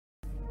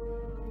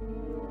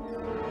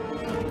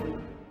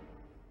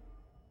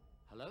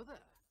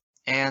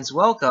and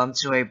welcome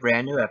to a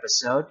brand new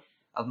episode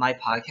of my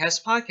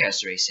podcast,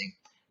 Podcast Racing.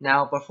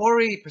 Now, before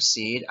we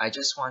proceed, I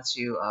just want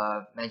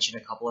to mention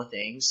a couple of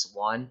things.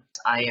 One,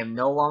 I am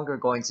no longer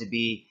going to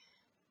be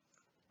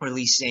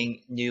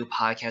releasing new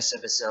podcast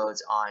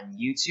episodes on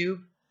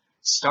YouTube.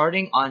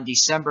 Starting on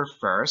December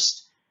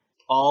 1st,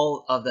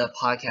 all of the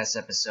podcast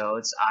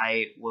episodes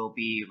I will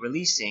be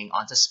releasing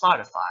onto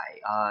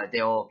Spotify.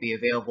 They'll be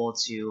available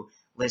to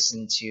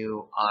listen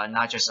to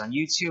not just on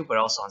YouTube but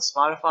also on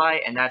Spotify,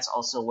 and that's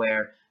also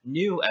where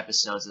new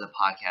episodes of the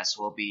podcast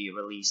will be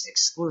released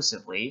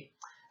exclusively.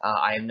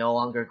 I am no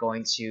longer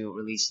going to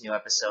release new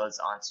episodes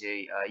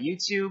onto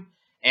YouTube,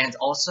 and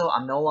also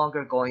I'm no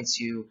longer going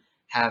to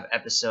have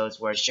episodes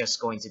where it's just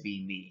going to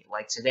be me.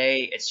 Like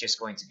today, it's just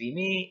going to be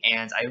me,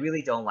 and I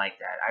really don't like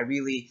that. I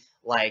really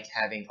like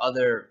having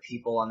other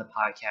people on the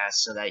podcast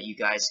so that you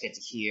guys get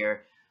to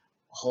hear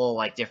whole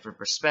like different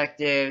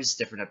perspectives,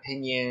 different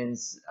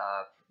opinions,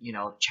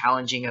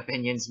 challenging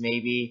opinions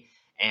maybe.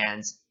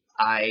 And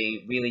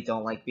I really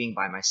don't like being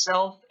by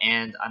myself.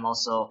 And I'm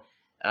also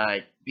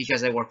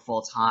because I work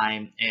full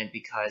time and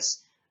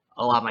because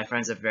a lot of my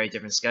friends have very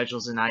different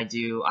schedules than I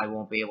do, I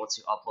won't be able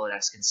to upload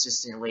as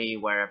consistently,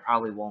 where it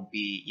probably won't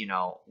be,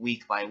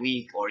 week by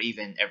week or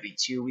even every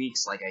 2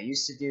 weeks like I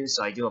used to do.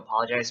 So I do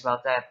apologize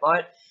about that.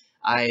 But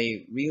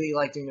I really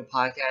like doing the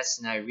podcast,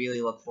 and I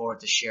really look forward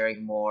to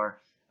sharing more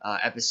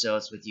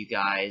episodes with you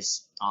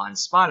guys on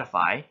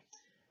Spotify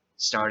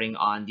starting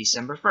on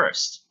December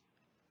 1st.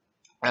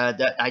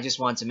 I just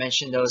wanted to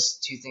mention those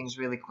two things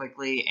really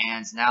quickly,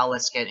 and now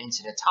let's get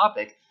into the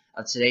topic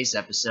of today's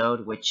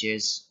episode, which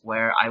is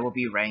where I will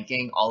be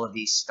ranking all of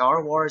these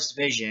Star Wars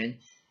Vision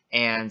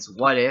and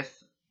What If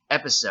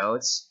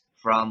episodes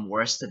from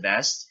worst to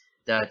best.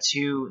 The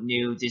two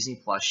new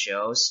Disney Plus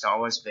shows, Star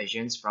Wars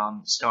Visions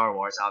from Star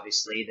Wars,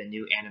 obviously, the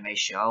new anime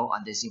show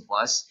on Disney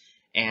Plus,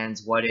 and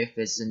What If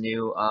is the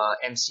new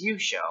MCU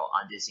show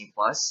on Disney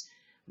Plus.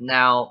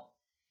 Now,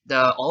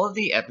 all of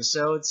the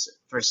episodes,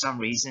 for some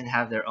reason,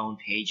 have their own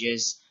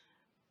pages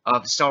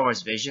of Star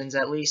Wars Visions,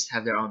 at least,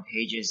 have their own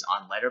pages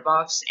on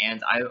Letterboxd,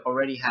 and I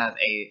already have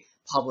a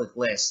public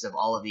list of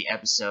all of the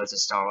episodes of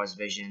Star Wars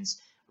Visions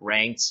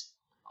ranked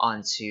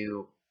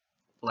onto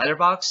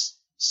Letterboxd.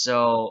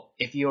 So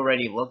if you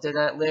already looked at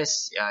that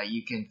list,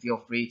 you can feel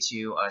free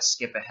to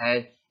skip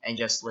ahead and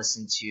just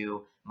listen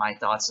to my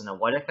thoughts on the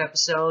What If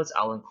episodes.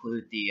 I'll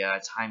include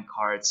the time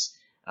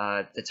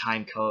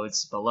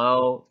codes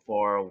below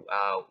for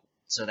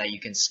so that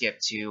you can skip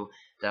to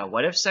the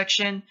What If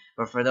section.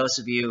 But for those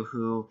of you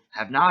who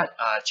have not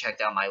checked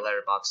out my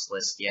Letterboxd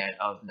list yet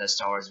of the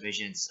Star Wars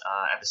Visions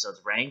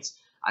episodes ranked,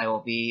 I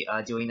will be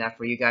doing that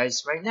for you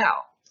guys right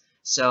now.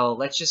 So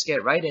let's just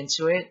get right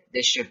into it.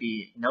 This should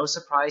be no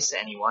surprise to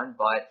anyone,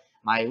 but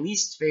my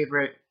least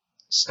favorite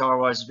Star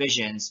Wars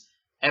Visions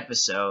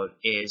episode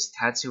is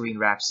Tatooine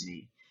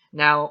Rhapsody.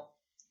 Now,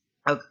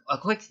 a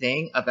quick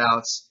thing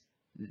about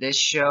this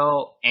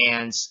show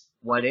and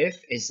What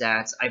If is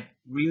that I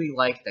really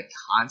like the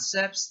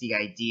concepts, the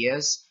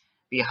ideas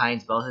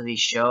behind both of these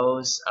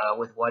shows,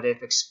 with What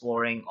If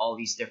exploring all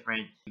these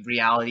different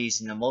realities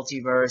in the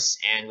multiverse,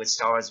 and with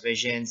Star Wars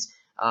Visions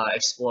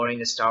exploring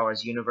the Star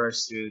Wars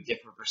universe through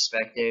different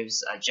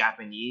perspectives,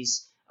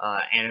 Japanese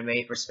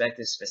anime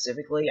perspective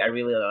specifically. I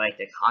really like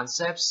the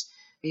concepts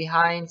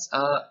behind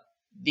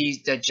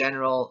the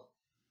general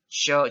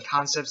show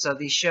concepts of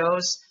these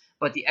shows,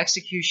 but the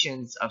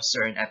executions of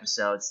certain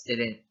episodes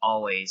didn't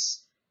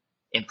always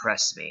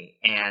impress me,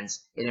 and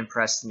it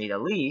impressed me the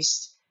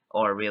least,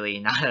 or really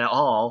not at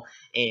all,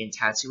 in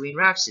Tatooine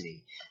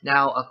Rhapsody.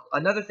 Now,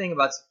 another thing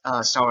about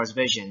Star Wars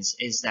Visions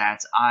is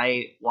that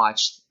I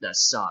watched the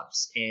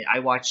subs, and I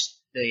watched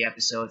the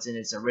episodes in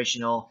its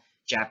original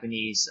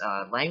Japanese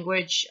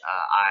language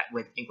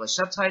with English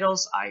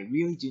subtitles. I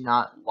really do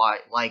not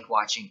like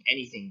watching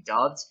anything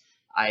dubbed.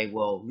 I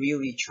will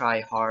really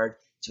try hard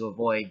to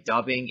avoid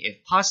dubbing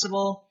if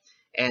possible,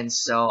 and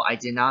so I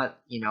did not,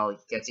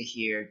 get to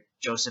hear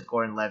Joseph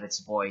Gordon-Levitt's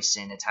voice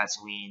in the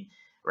Tatooine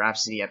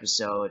Rhapsody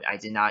episode. I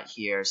did not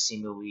hear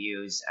Simu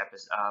Liu's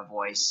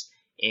voice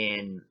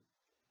in,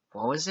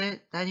 what was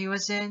it that he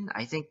was in?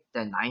 I think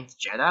The Ninth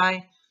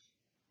Jedi.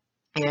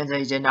 And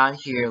I did not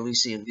hear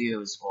Lucy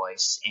Liu's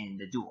voice in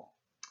The Duel,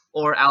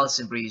 or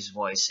Alison Brie's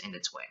voice in The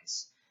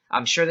Twins.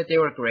 I'm sure that they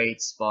were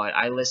great, but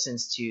I listened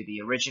to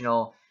the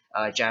original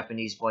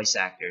Japanese voice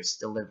actors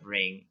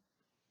delivering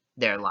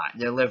their lines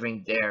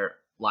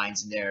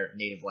in their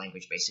native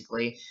language,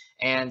 basically.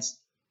 And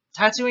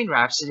Tatooine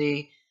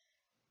Rhapsody,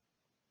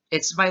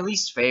 it's my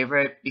least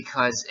favorite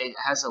because it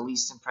has the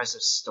least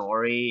impressive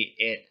story.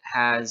 It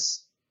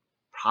has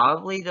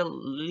probably the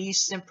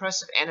least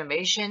impressive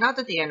animation. Not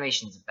that the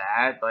animation's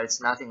bad, but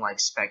it's nothing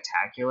like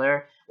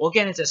spectacular. We'll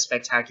get into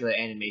spectacular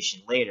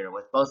animation later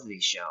with both of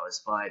these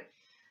shows, but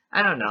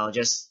I don't know,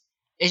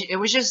 it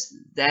was just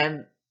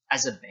them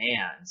as a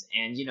band.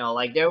 And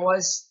there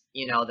was,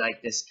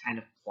 like this kind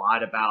of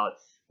plot about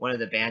one of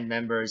the band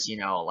members,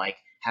 like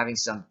having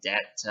some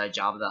debt to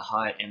Jabba the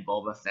Hutt and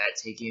Boba Fett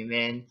taking him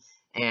in.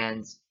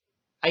 And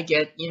I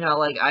get,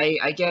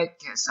 I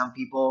get some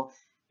people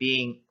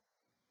being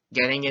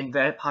getting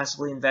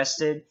possibly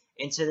invested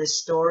into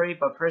this story.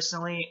 But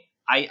personally,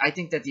 I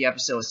think that the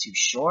episode was too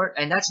short,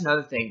 and that's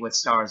another thing with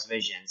Star Wars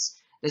Visions.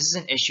 This is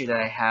an issue that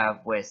I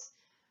have with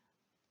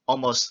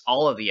almost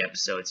all of the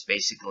episodes.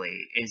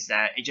 Basically, is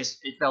that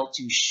it felt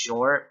too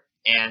short,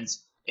 and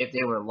if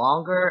they were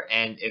longer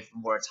and if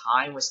more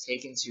time was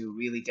taken to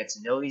really get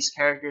to know these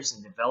characters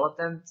and develop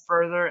them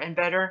further and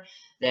better,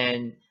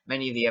 then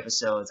many of the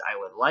episodes I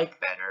would like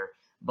better.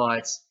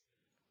 But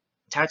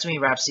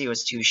Tatooine Rhapsody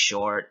was too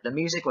short. The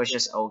music was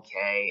just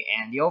okay,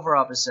 and the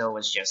overall episode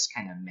was just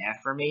kind of meh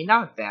for me.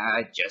 Not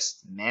bad,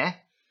 just meh.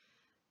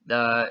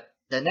 The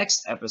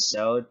next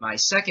episode, my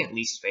second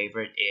least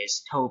favorite,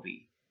 is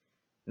Toby.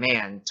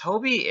 Man,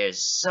 Toby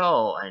is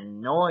so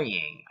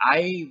annoying.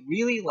 I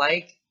really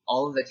like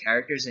all of the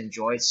characters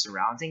enjoyed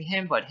surrounding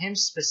him, but him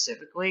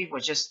specifically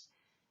was just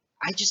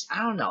I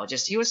don't know.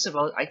 Just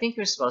I think he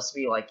was supposed to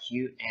be like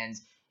cute and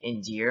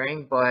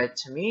endearing, but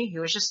to me he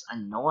was just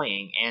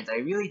annoying and I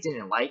really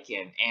didn't like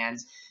him. And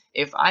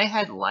if I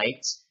had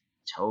liked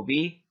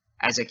Toby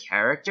as a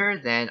character,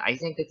 then I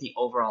think that the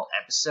overall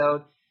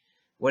episode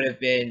would have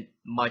been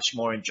much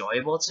more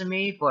enjoyable to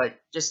me. But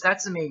just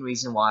that's the main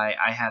reason why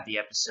I have the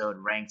episode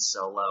ranked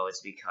so low,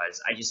 is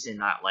because I just did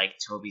not like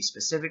Toby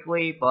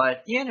specifically,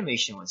 but the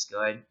animation was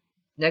good.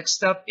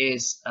 Next up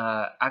is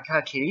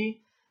Akakiri,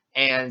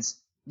 and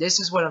this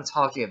is what I'm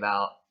talking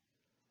about.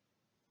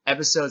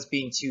 Episodes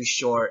being too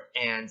short,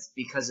 and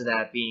because of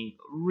that being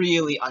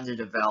really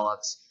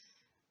underdeveloped.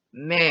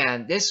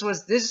 Man, this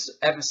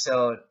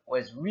episode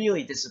was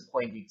really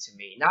disappointing to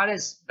me. Not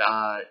as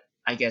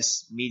I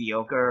guess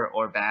mediocre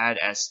or bad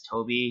as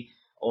Toby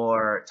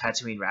or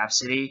Tatooine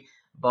Rhapsody,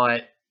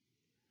 but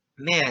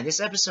man, this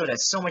episode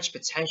has so much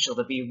potential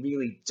to be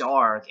really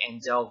dark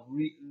and delve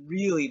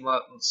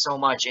so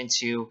much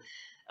into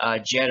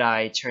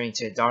Jedi turning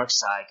to the dark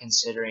side,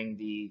 considering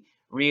the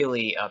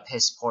really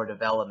piss poor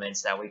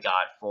developments that we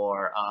got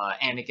for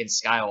Anakin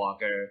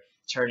Skywalker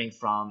turning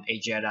from a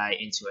Jedi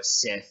into a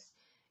Sith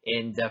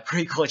in the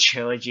prequel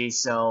trilogy.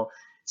 So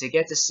to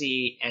get to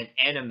see an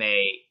anime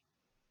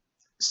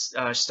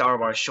Star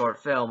Wars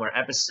short film or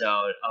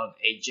episode of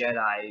a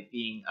Jedi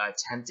being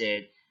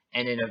tempted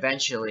and then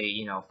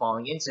eventually,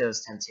 falling into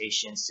those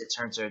temptations to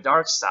turn to the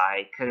dark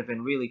side could have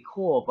been really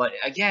cool. But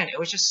again, it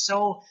was just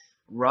so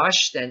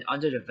rushed and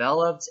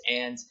underdeveloped,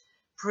 and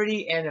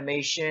pretty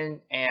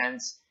animation and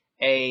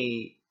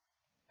a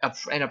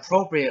an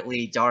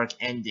appropriately dark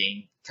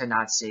ending could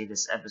not save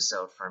this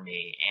episode for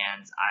me.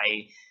 And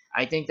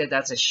I think that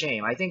that's a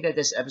shame. I think that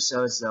this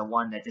episode is the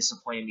one that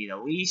disappointed me the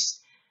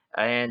least.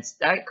 And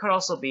that could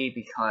also be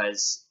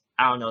because,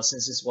 I don't know,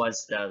 since this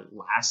was the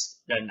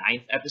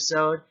ninth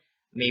episode,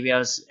 maybe I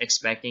was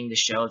expecting the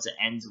show to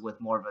end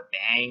with more of a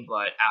bang, but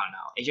I don't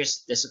know. It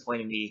just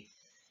disappointed me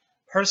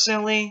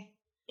personally.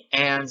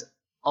 And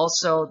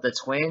also, the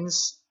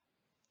twins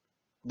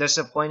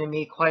disappointed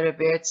me quite a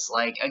bit.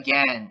 Like,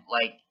 again,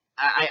 like,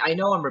 I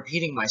know I'm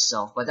repeating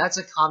myself, but that's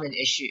a common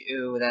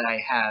issue that I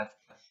have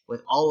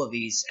with all of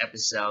these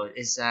episodes,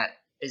 is that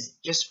it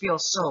just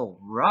feels so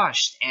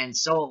rushed and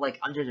so like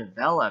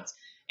underdeveloped,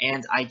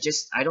 and I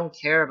don't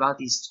care about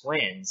these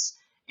twins,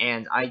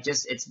 and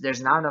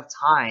there's not enough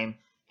time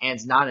and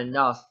not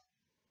enough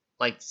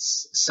like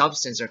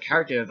substance or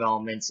character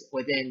development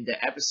within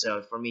the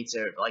episode for me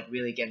to like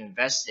really get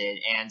invested.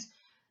 And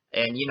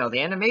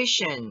the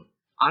animation,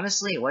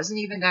 honestly, it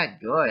wasn't even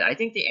that good. I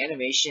think the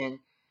animation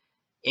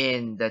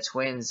in the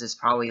twins is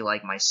probably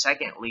like my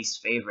second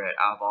least favorite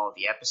out of all of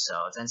the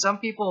episodes, and some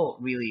people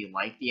really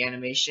like the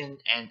animation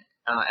and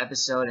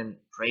episode and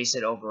praise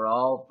it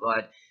overall,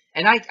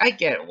 and I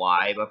get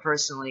why, but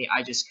personally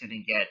I just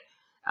couldn't get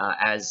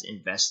as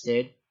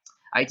invested.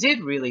 I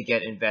did really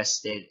get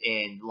invested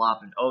in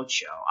Lop and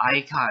Ocho. I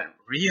got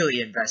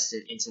really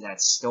invested into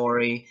that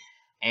story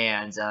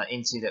and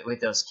with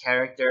those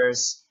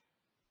characters,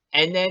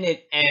 and then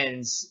it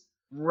ends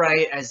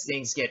right as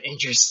things get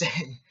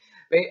interesting.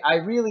 I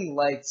really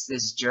liked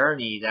this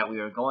journey that we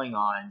were going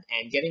on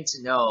and getting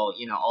to know,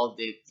 all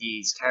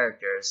these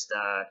characters,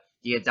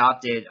 the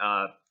adopted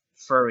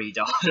furry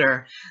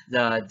daughter,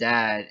 the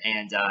dad,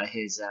 and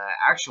his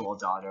actual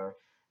daughter,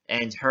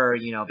 and her,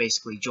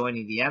 basically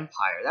joining the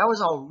Empire. That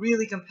was all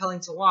really compelling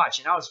to watch,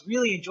 and I was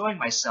really enjoying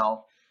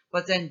myself.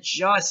 But then,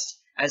 just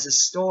as the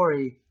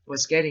story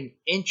was getting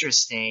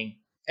interesting,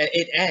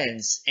 it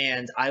ends,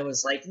 and I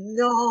was like,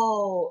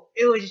 no,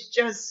 it was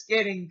just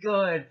getting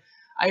good.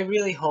 I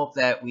really hope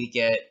that we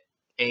get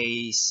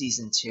a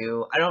season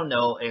 2. I don't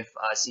know if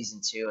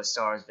season 2 of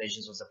Star Wars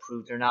Visions was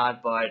approved or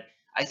not, but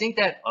I think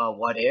that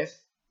what if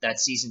that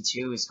season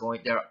 2 is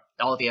going there,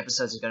 all the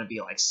episodes are going to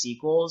be like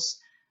sequels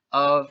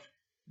of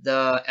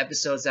the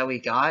episodes that we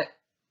got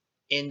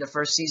in the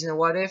first season of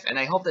What If, and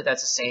I hope that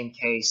that's the same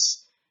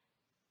case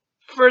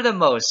for the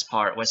most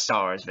part with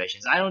Star Wars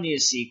Visions. I don't need a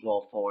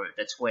sequel for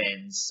the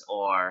twins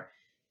or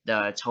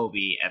the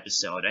Toby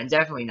episode, and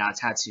definitely not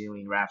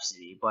Tatooine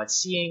Rhapsody, but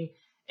seeing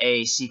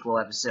a sequel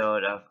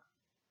episode of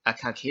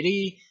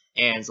Akakiri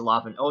And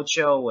Laban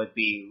Ocho would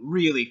be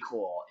really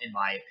cool in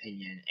my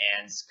opinion,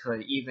 and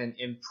could even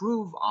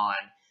improve on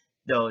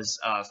those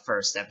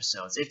first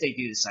episodes if they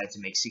do decide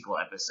to make sequel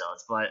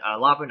episodes. But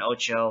Laban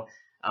Ocho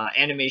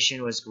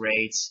animation was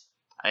great,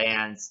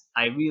 and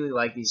I really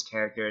like these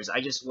characters.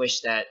 I just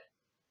wish that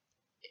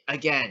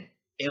again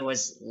it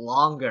was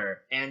longer,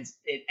 and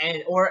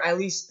or at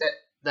least that,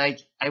 like,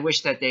 I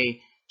wish that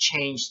they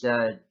changed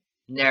the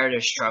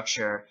narrative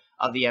structure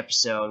of the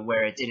episode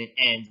where it didn't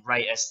end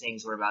right as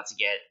things were about to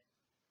get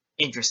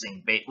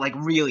interesting, like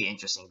really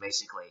interesting,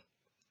 basically.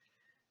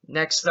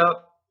 Next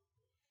up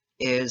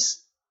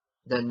is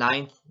the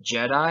Ninth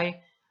Jedi.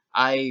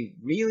 I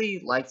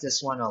really liked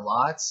this one a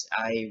lot.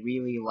 I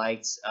really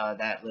liked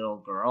that little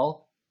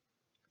girl.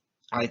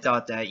 I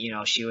thought that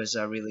she was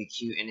really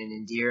cute and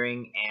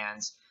endearing,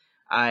 and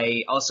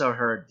I also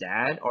her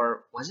dad,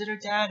 or was it her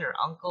dad or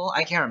uncle?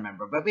 I can't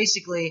remember, but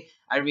basically,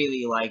 I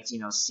really liked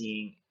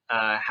seeing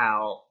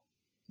how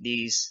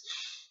these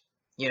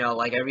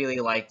like I really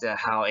liked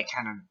how it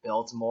kind of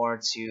built more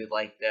to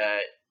like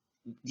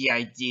the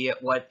idea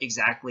what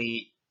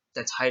exactly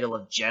the title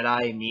of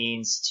Jedi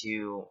means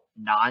to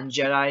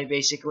non-Jedi,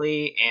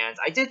 basically. And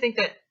I did think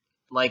that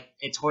like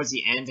it towards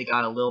the end it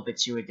got a little bit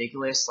too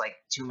ridiculous, like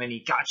too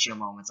many gotcha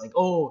moments, like,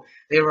 oh,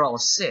 they were all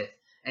Sith,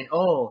 and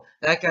oh,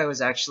 that guy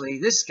was actually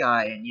this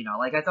guy, and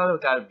like I thought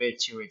it got a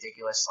bit too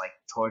ridiculous like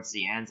towards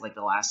the end, like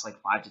the last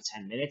like 5 to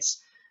 10 minutes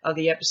of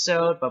the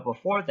episode. But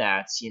before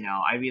that,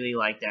 I really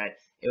like that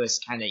it was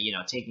kind of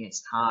taking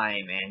its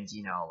time, and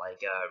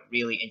like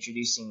really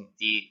introducing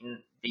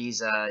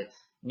these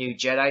new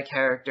Jedi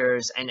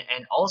characters, and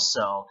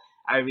also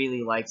I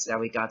really liked that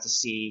we got to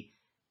see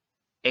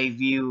a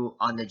view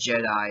on the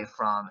Jedi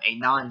from a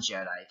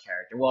non-Jedi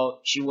character.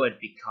 Well, she would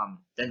become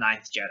the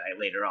ninth Jedi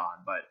later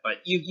on, but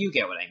you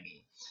get what I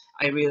mean.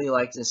 I really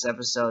liked this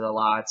episode a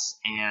lot,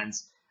 and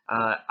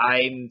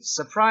I'm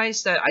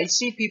surprised that I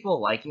see people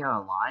liking it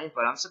online,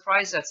 but I'm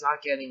surprised that's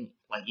not getting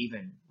like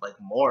even like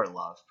more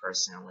love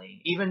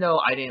personally. Even though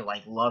I didn't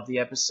like love the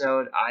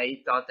episode, I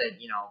thought that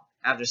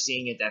after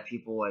seeing it that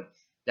people would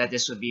that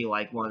this would be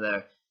like one of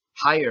the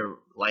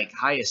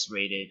highest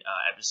rated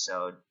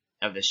episode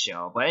of the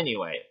show. But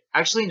anyway,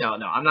 actually no,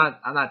 I'm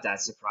not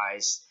that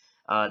surprised.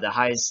 The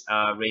highest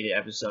rated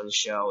episode of the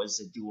show is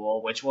the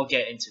duel, which we'll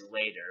get into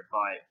later.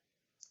 But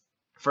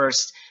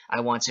first, I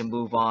want to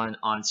move on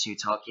to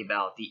talking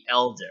about the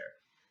Elder.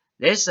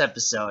 This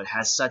episode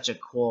has such a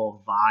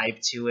cool vibe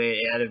to it.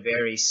 It had a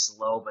very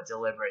slow but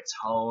deliberate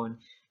tone,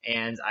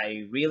 and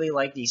I really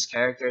like these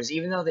characters.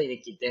 Even though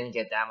they didn't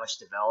get that much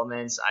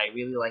development, I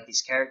really like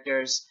these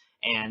characters,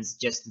 and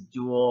just the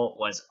duel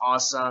was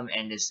awesome,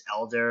 and this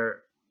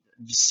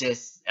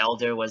Sith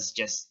Elder was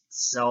just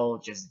so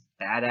just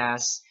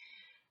badass.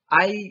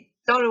 I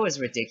thought it was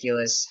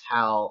ridiculous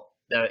how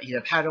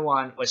the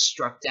Padawan was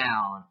struck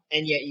down,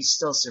 and yet he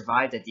still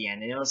survived at the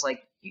end. And it was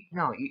like,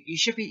 no, you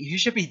should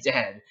be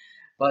dead.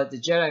 But the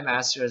Jedi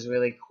Master is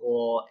really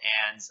cool,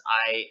 and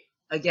I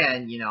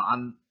again,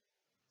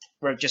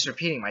 we're just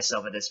repeating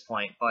myself at this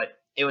point, but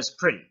it was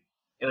pretty.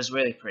 It was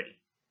really pretty.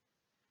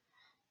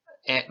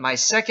 And my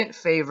second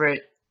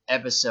favorite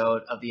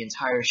episode of the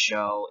entire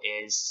show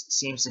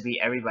seems to be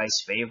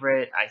everybody's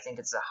favorite. I think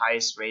it's the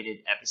highest rated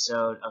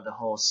episode of the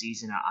whole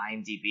season at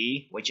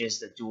IMDb, which is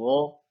the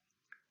duel.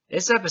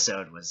 This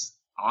episode was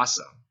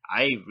awesome.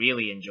 I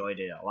really enjoyed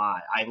it a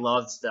lot. I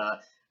loved the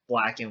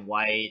black and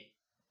white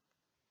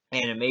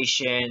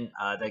animation.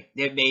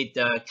 They made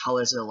the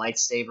colors of the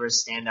lightsabers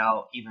stand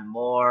out even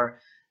more.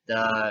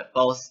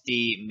 Both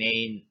the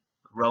main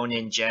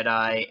Ronin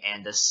Jedi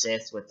and the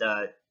Sith with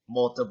the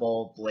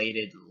multiple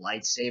bladed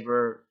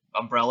lightsaber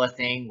umbrella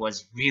thing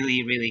was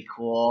really really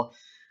cool.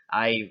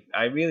 I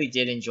really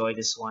did enjoy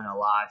this one a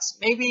lot.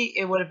 Maybe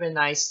it would have been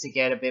nice to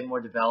get a bit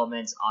more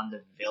development on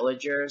the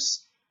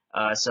villagers,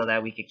 so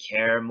that we could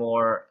care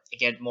more,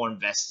 get more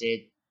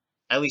invested.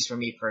 At least for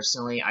me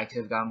personally, I could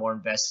have gotten more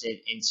invested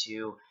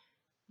into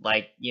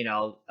like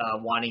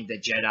wanting the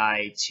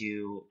Jedi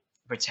to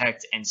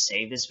protect and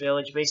save this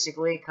village,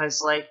 basically,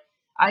 because like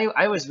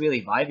I was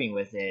really vibing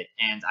with it,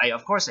 and I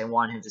of course I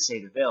want him to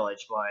save the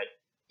village, but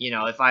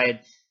if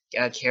I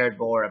had cared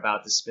more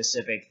about the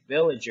specific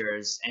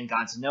villagers and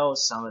got to know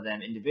some of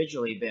them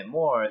individually a bit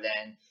more,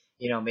 then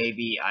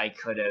maybe I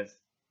could have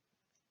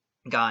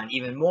gotten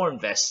even more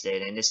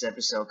invested, and this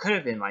episode could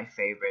have been my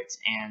favorite.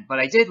 And but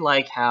I did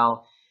like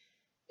how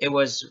it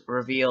was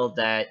revealed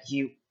that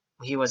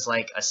he was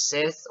like a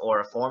Sith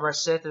or a former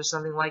Sith or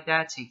something like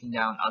that, taking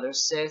down other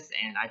Sith,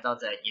 and I thought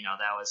that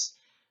that was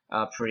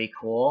pretty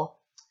cool.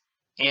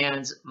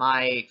 And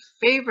my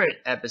favorite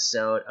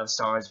episode of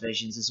Star Wars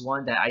Visions is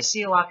one that I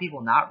see a lot of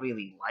people not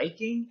really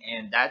liking,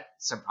 and that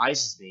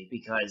surprises me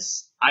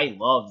because I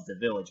loved The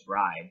Village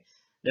Bride.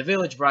 The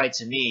Village Bride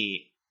to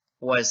me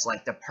was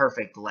like the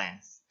perfect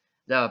length.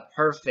 The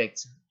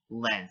perfect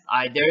length.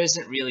 There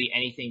isn't really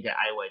anything that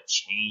I would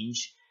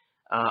change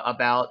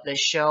about this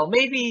show.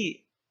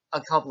 Maybe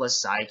a couple of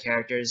side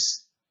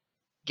characters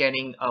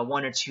getting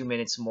 1 or 2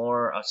 minutes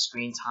more of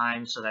screen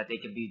time so that they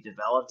could be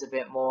developed a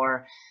bit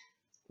more.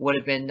 would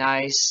have been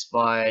nice,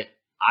 but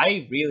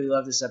I really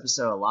love this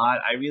episode a lot.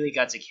 I really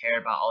got to care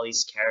about all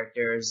these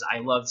characters. I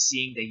loved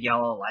seeing the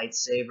yellow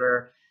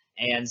lightsaber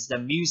and the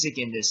music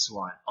in this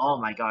one.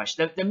 Oh my gosh,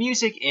 the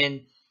music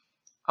in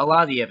a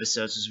lot of the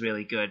episodes was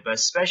really good, but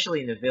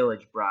especially in The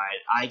Village Bride,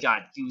 I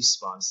got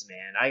goosebumps,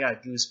 man. I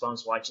got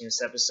goosebumps watching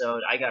this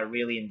episode. I got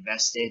really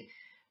invested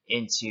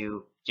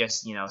into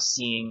just,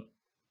 seeing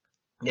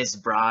this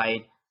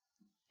bride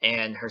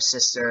and her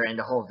sister and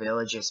the whole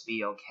village just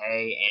be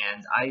okay.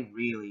 And I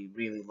really,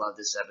 really love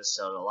this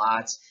episode a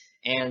lot.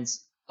 And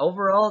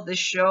overall, this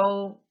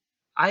show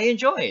I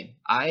enjoyed.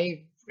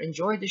 I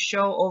enjoyed the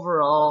show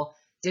overall.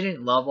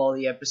 Didn't love all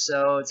the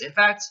episodes. In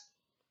fact,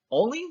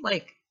 only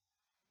like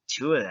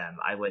two of them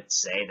I would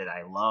say that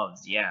I loved.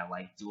 Yeah,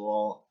 like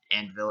Duel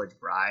and Village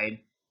Bride.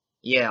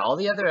 Yeah, all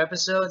the other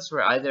episodes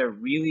were either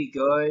really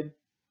good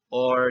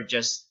or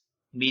just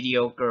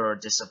mediocre or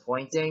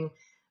disappointing.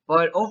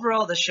 But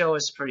overall, the show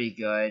is pretty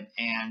good,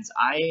 and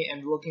I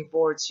am looking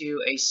forward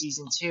to a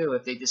season 2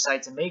 if they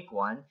decide to make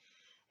one.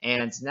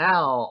 And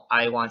now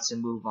I want to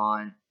move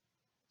on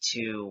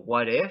to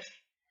What If.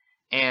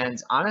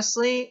 And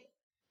honestly,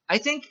 I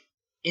think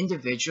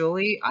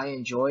individually I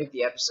enjoyed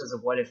the episodes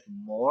of What If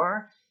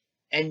more,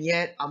 and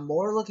yet I'm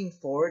more looking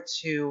forward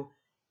to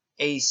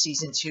a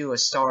season 2 of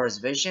Star Wars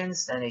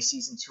Visions than a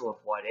season 2 of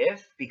What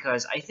If,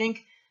 because I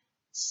think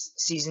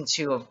season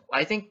 2 of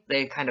I think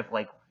they kind of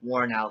like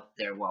worn out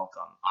their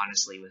welcome,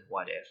 honestly, with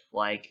What If.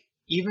 Like,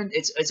 even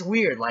it's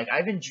weird, like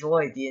I've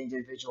enjoyed the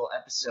individual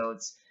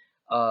episodes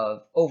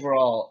of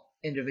overall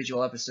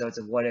individual episodes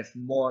of What If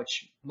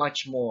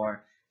much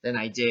more than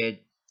I did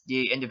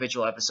the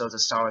individual episodes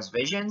of Star Wars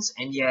Visions,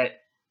 and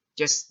yet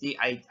just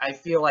I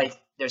feel like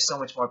there's so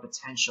much more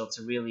potential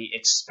to really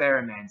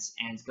experiment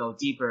and go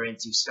deeper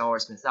into Star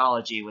Wars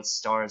mythology with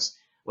Star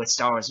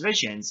Wars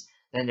Visions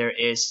than there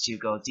is to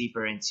go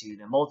deeper into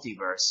the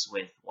multiverse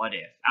with What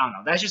If. I don't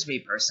know. That's just me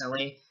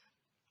personally.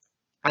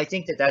 I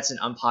think that that's an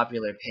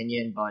unpopular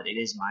opinion, but it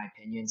is my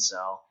opinion,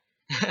 so.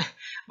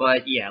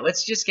 But yeah,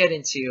 let's just get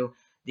into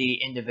the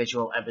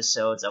individual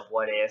episodes of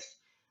What If.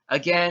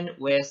 Again,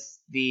 with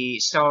the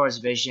Star Wars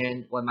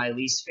Vision, with my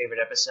least favorite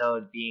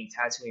episode being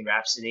Tatooine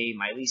Rhapsody,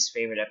 my least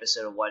favorite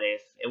episode of What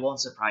If, it won't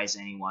surprise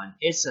anyone.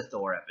 It's the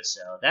Thor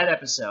episode. That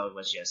episode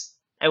was just,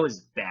 it was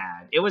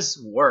bad. It was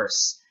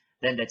worse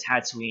than the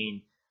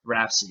Tatooine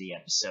Rhapsody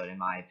episode, in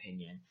my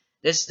opinion.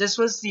 This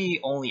was the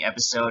only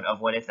episode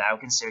of What If that I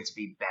would consider to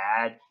be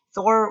bad.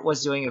 Thor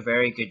was doing a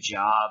very good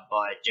job,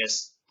 but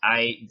just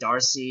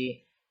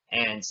Darcy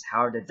and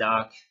Howard the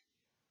Duck.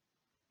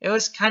 It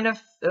was kind of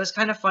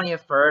funny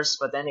at first,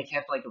 but then it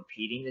kept like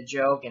repeating the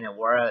joke, and it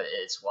wore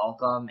its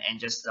welcome, and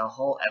just the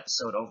whole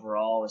episode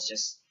overall was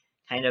just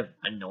kind of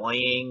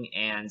annoying.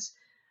 And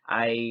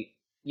I,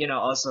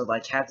 also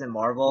like Captain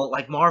Marvel,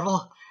 like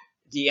Marvel,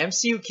 the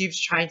MCU keeps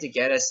trying to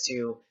get us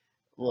to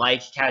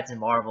like Captain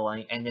Marvel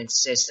and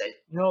insist that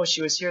no,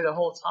 she was here the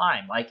whole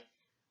time. Like,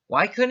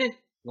 why couldn't?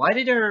 Why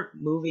did her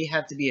movie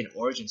have to be an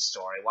origin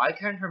story? Why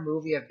couldn't her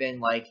movie have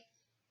been like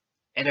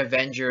an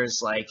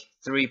Avengers like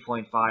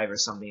 3.5 or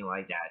something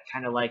like that?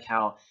 Kind of like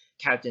how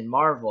Captain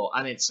America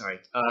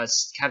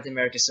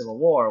Civil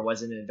War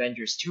was an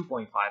Avengers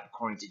 2.5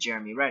 according to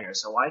Jeremy Renner.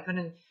 So why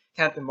couldn't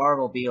Captain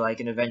Marvel be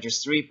like an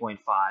Avengers 3.5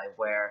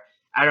 where,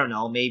 I don't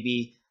know,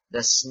 maybe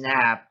the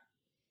snap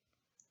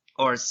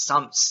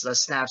the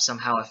snap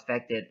somehow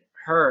affected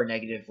her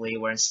negatively,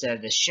 where instead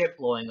of the ship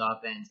blowing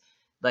up and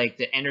like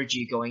the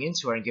energy going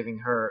into her and giving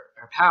her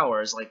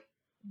powers, like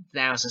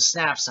Thanos'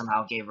 snap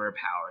somehow gave her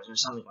powers or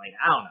something like that.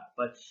 I don't know,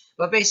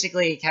 but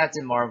basically,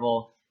 Captain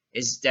Marvel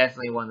is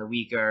definitely one of the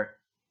weaker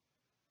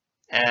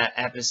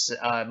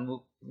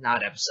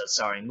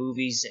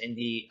movies in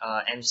the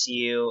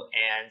MCU,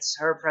 and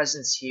her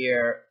presence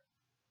here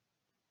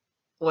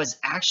was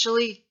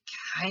actually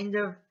kind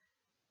of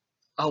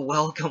a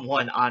welcome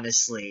one,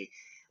 honestly,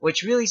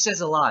 which really says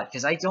a lot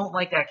because I don't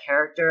like that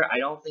character. I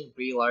don't think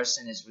Brie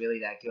Larson is really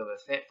that good of a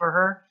fit for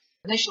her.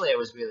 Initially, I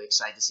was really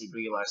excited to see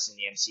Brie Larson in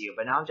the MCU,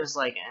 but now I'm just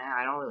like,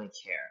 I don't really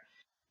care.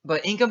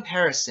 But in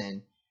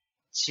comparison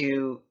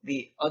to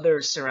the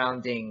other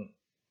surrounding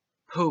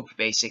poop,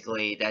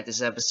 basically, that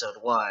this episode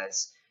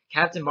was,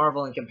 Captain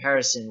Marvel, in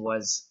comparison,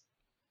 was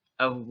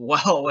a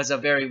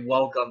very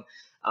welcome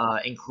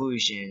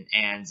inclusion,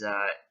 and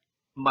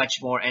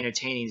much more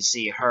entertaining to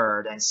see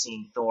her than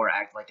seeing Thor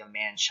act like a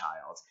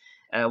man-child.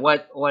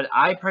 What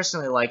I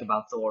personally like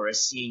about Thor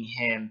is seeing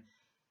him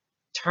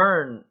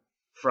turn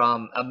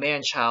from a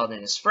man-child in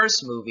his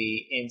first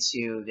movie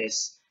into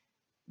this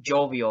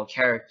jovial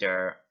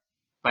character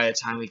by the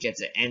time we get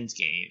to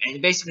Endgame, and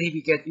basically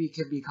he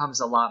becomes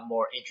a lot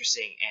more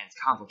interesting and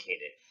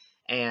complicated.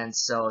 And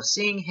so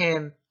seeing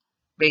him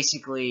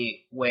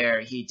basically where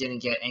he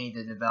didn't get any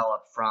to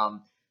develop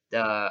from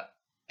the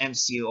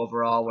MCU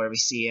overall, where we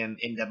see him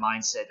in the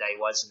mindset that he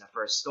was in the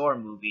first Thor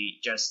movie,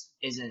 just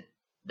isn't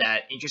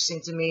that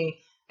interesting to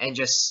me. And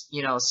just,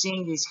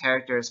 seeing these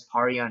characters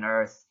party on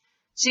Earth,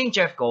 seeing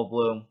Jeff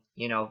Goldblum,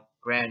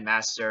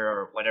 Grandmaster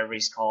or whatever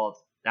he's called,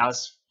 that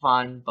was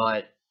fun,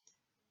 but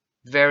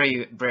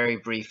very very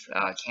brief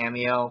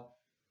cameo.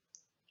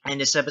 And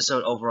this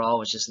episode overall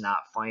was just not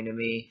fine to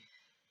me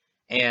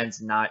and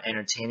not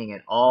entertaining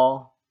at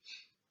all.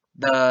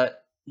 The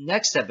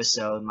next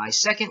episode, my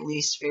second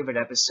least favorite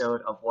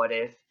episode of What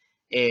If,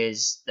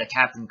 is the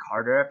Captain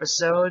Carter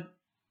episode.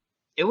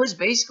 It was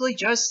basically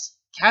just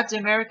Captain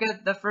America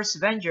the First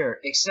Avenger,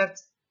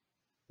 except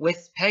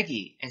with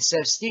Peggy instead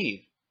of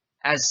Steve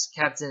as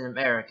Captain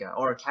America,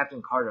 or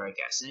Captain Carter, I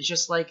guess. And it's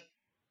just like,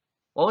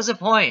 what was the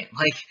point?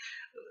 Like,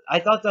 I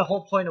thought the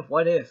whole point of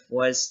What If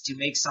was to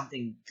make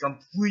something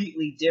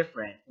completely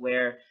different,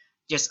 where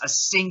just a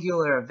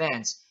singular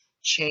event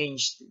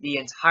changed the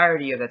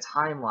entirety of the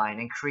timeline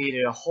and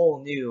created a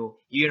whole new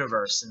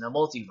universe in the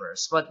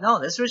multiverse. But no,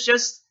 this was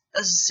just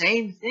the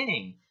same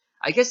thing.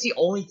 I guess the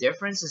only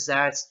difference is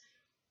that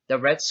the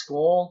Red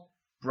Skull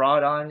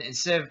brought on,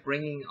 instead of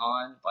bringing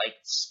on like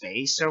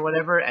space or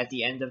whatever at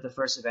the end of the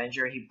first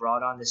Avenger, he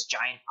brought on this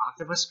giant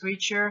octopus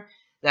creature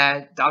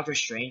that Doctor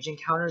Strange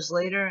encounters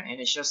later,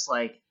 and it's just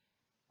like,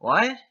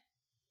 what?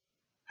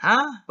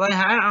 Huh? But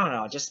I don't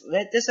know. Just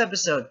this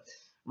episode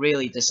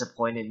really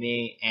disappointed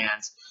me,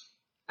 and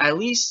at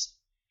least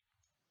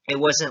it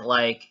wasn't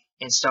like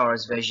in Star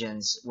Wars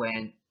Visions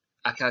when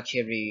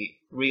Akakiri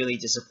really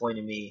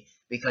disappointed me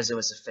because it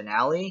was a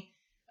finale.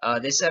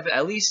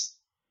 At least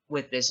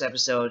with this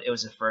episode, it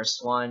was the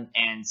first one,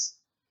 and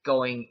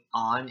going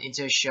on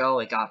into the show,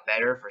 it got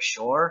better for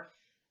sure.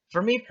 For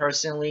me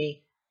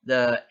personally,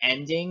 the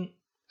ending,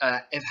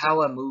 if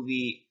how a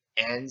movie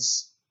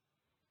ends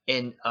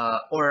in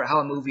or how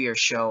a movie or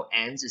show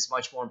ends is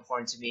much more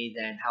important to me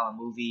than how a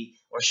movie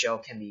or show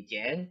can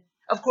begin.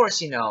 Of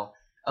course,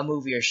 a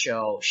movie or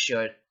show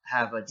should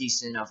have a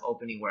decent enough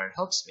opening where it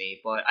hooks me,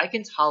 but I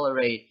can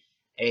tolerate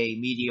a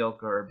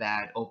mediocre or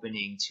bad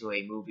opening to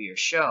a movie or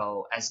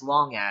show as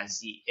long as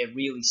it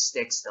really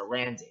sticks the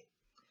landing.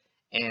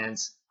 And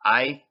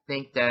I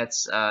think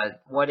that's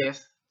What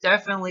If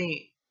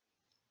definitely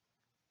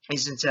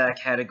is into that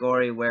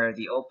category where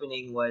the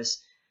opening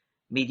was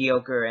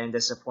mediocre and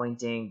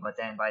disappointing, but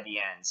then by the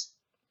end,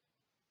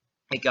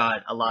 it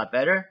got a lot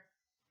better.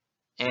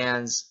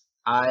 And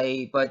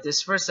but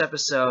this first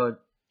episode,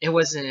 it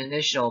was an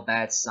initial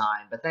bad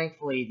sign, but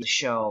thankfully the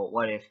show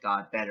What If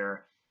got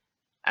better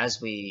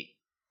as we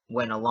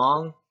went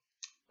along.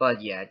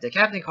 But yeah, the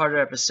Captain Carter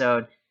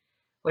episode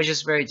was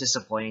just very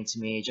disappointing to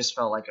me. It just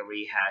felt like a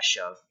rehash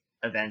of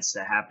events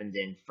that happened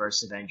in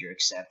First Avenger,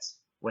 except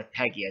with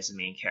Peggy as the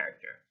main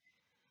character.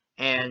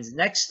 And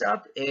next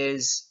up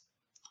is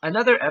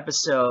another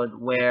episode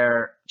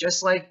where,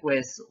 just like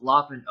with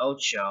Lop and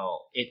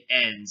Ocho, it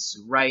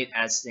ends right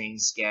as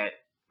things get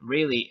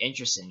really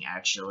interesting,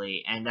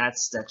 actually, and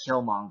that's the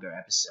Killmonger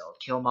episode.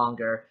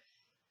 Killmonger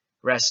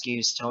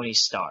rescues Tony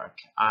Stark.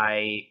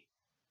 I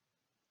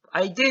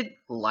did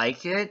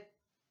like it,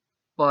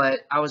 but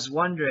I was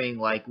wondering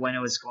like when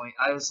it was going.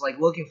 I was like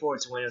looking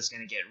forward to when it was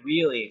going to get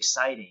really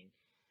exciting,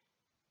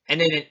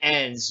 and then it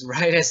ends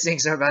right as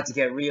things are about to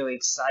get really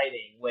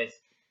exciting with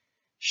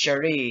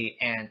Cherie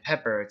and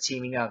Pepper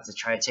teaming up to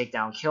try to take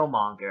down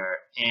Killmonger,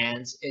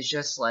 and it's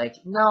just like,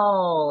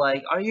 no,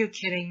 like, are you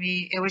kidding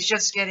me? It was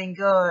just getting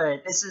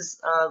good. This is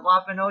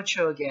La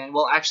Pinocho again.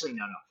 Well, actually,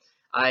 no.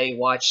 I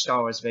watched Star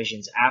Wars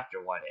Visions after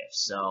What If,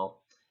 so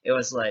it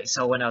was like,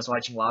 so when I was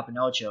watching La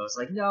Pinocho, I was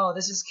like, no,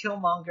 this is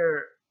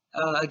Killmonger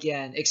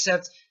again.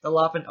 Except the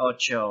La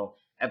Pinocho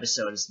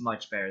episode is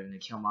much better than the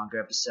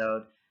Killmonger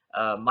episode.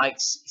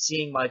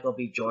 Seeing Michael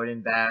B.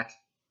 Jordan back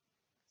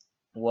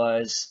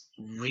was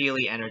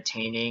really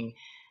entertaining.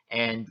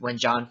 And when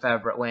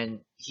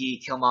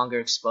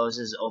Killmonger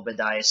exposes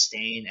Obadiah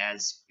Stane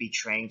as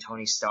betraying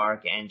Tony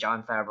Stark, and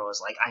Jon Favreau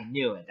was like, I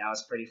knew it. That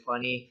was pretty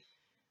funny.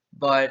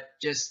 But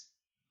just,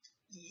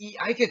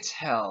 I could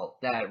tell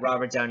that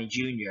Robert Downey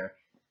Jr.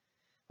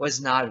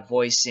 was not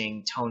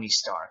voicing Tony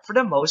Stark. For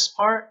the most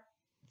part,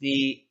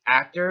 the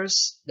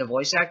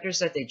voice actors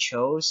that they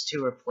chose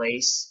to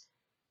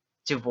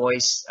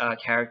voice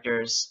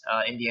characters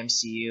in the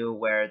MCU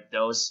where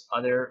those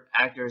other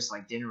actors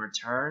like didn't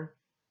return.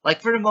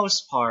 Like for the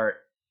most part,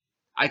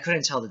 I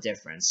couldn't tell the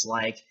difference.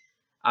 Like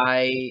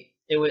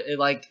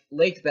like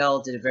Lake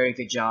Bell did a very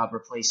good job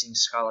replacing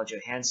Scarlett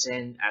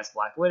Johansson as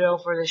Black Widow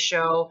for the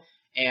show,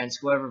 and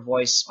whoever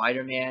voiced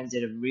Spider-Man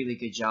did a really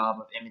good job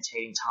of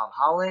imitating Tom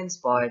Holland,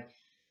 but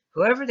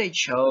whoever they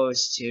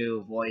chose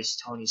to voice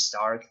Tony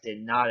Stark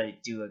did not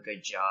do a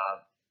good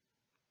job.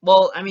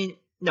 Well, I mean,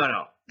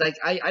 no. Like,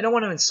 I don't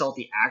want to insult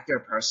the actor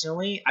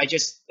personally. It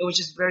was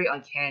just very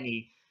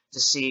uncanny to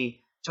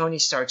see Tony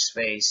Stark's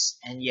face,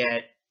 and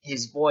yet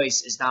his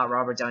voice is not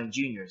Robert Downey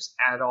Jr.'s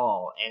at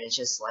all. And it's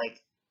just like,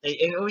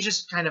 it was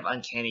just kind of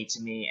uncanny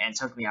to me and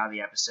took me out of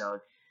the episode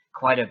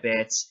quite a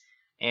bit.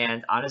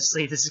 And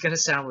honestly, this is going to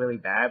sound really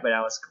bad, but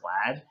I was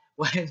glad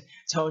when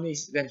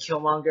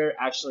Killmonger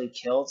actually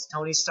killed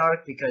Tony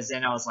Stark, because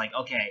then I was like,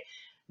 okay,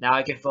 now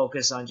I can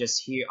focus on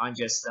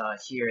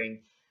hearing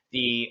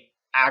the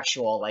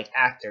actual like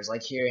actors,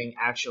 like hearing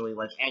actually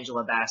like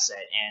Angela Bassett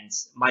and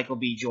Michael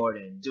B.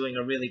 Jordan doing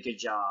a really good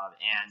job,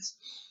 and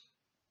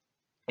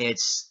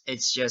it's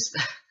just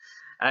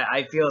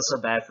I feel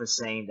so bad for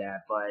saying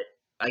that, but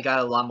I got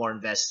a lot more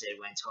invested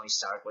when Tony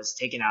Stark was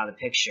taken out of the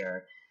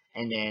picture,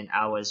 and then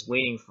I was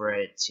waiting for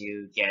it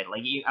to get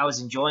like I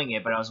was enjoying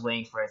it, but I was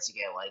waiting for it to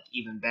get like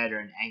even better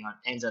and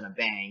end on a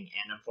bang.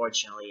 And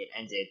unfortunately, it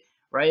ended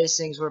right as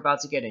things were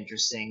about to get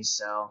interesting.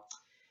 So,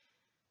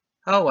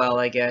 oh well,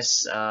 I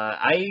guess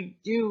I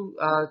do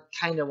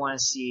kind of want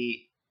to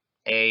see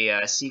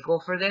a sequel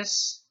for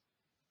this.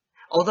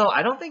 Although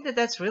I don't think that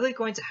that's really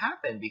going to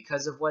happen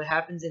because of what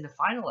happens in the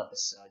final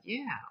episode.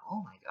 Yeah.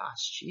 Oh my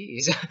gosh.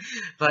 Jeez.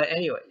 But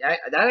anyway,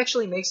 that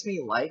actually makes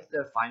me like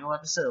the final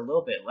episode a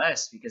little bit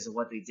less because of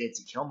what they did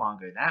to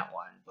Killmonger in that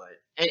one. But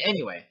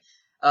anyway,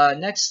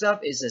 next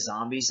up is the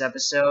zombies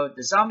episode.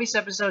 The zombies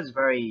episode is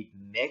very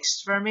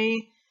mixed for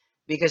me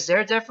because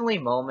there are definitely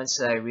moments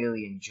that I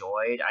really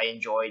enjoyed. I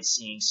enjoyed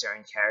seeing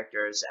certain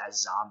characters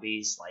as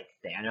zombies like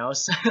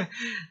Thanos,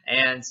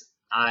 and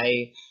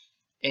I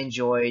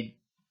enjoyed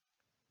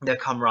the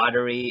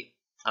camaraderie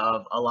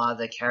of a lot of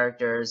the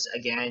characters.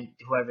 Again,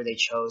 whoever they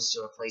chose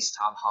to replace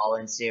Tom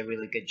Holland did a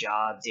really good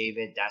job.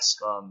 David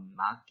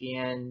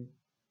Dastmalchian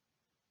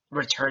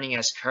returning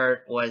as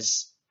Kurt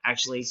was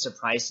actually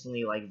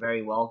surprisingly like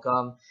very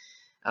welcome.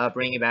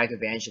 Bringing back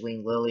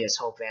Evangeline Lilly as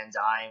Hope Van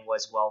Dyne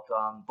was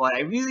welcome, but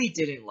I really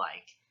didn't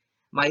like.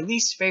 My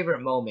least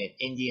favorite moment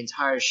in the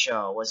entire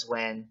show was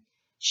when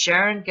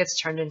Sharon gets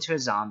turned into a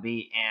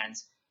zombie and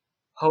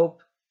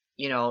Hope,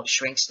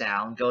 shrinks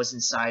down, goes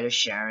inside of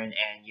Sharon,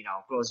 and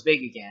grows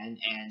big again.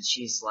 And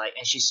she's like,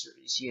 and she's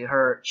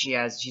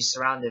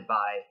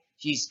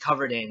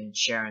covered in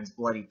Sharon's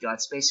bloody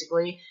guts,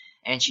 basically.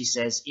 And she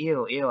says,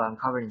 "Ew, ew, I'm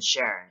covered in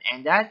Sharon,"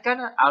 and that got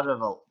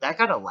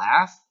a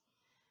laugh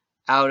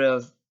out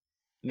of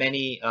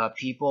many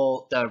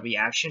people the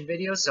reaction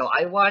videos. So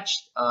I watch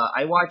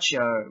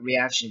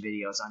reaction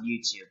videos on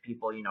YouTube.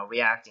 People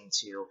reacting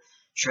to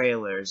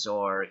trailers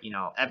or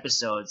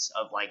episodes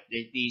of like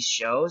these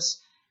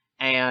shows,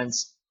 and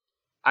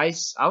I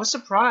was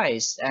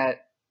surprised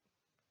at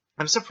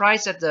I'm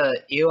surprised that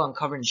the "ew, I'm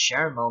covered in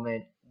Sharon"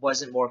 moment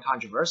wasn't more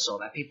controversial.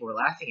 That people were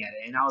laughing at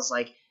it, and I was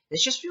like,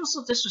 this just feels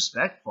so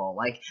disrespectful.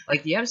 Like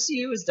the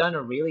MCU has done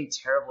a really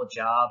terrible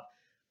job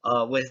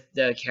with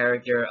the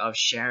character of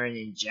Sharon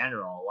in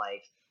general.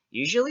 Like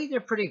usually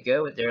they're pretty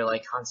good with their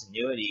like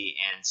continuity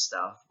and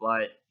stuff,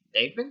 but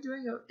they've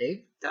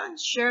done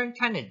Sharon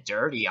kind of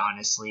dirty,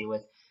 honestly,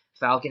 with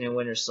Falcon and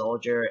Winter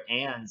Soldier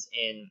and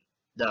in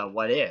the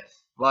What If.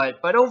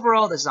 But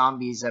overall, the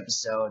zombies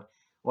episode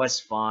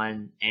was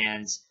fun,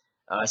 and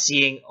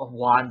seeing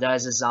Wanda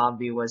as a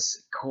zombie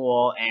was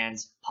cool, and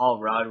Paul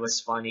Rudd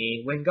was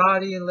funny.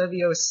 Wingardium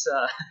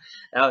Leviosa,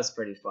 that was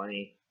pretty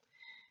funny.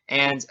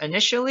 And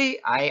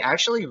initially, I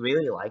actually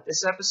really liked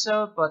this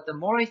episode, but the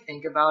more I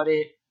think about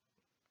it,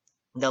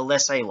 the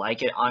less I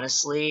like it,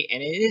 honestly.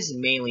 And it is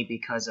mainly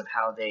because of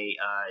how they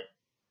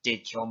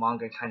did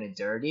Killmonger kind of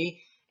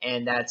dirty.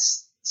 And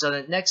that's so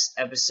the next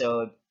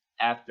episode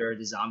after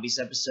the zombies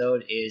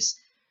episode is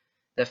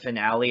the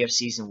finale of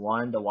season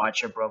one. The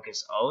Watcher broke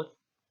his oath,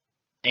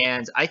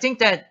 and I think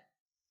that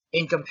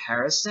in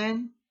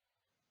comparison,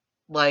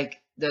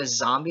 like the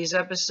zombies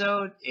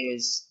episode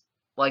is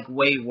like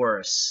way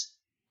worse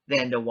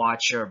than the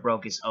Watcher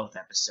broke his oath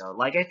episode.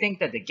 Like I think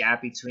that the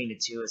gap between the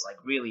two is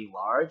like really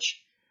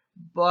large.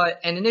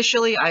 And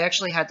initially I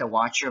actually had the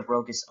Watcher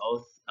broke his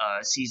oath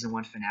season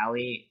one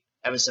finale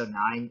episode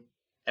 9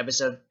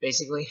 episode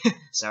basically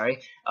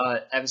sorry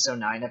episode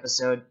 9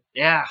 episode,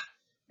 yeah,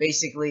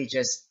 basically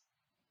just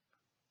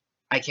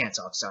I can't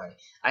talk, sorry.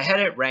 I had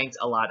it ranked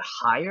a lot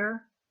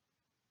higher,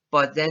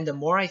 but then the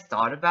more I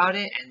thought about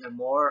it and the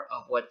more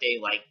of what they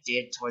like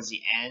did towards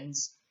the end,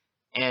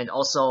 and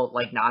also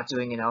like not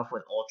doing enough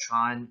with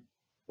Ultron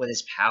with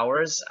his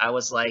powers, I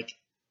was like,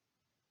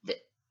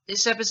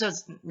 this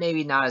episode's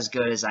maybe not as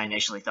good as I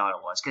initially thought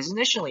it was. Because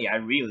initially I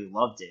really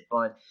loved it,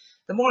 but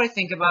the more I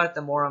think about it,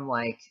 the more I'm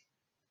like,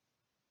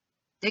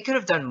 they could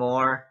have done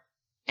more.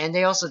 And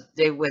they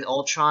with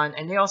Ultron,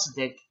 and they also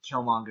did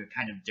Killmonger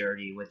kind of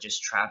dirty with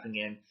just trapping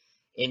him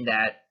in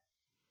that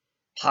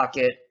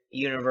pocket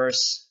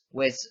universe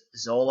with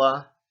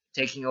Zola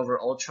taking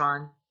over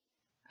Ultron.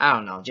 I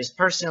don't know, just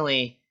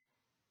personally,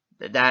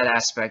 that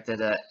aspect of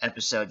the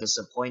episode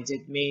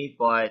disappointed me,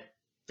 but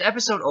the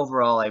episode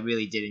overall I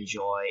really did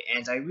enjoy,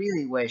 and I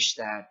really wish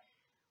that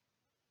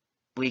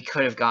we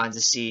could have gone to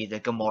see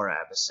the Gamora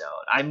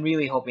episode. I'm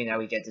really hoping that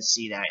we get to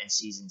see that in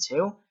season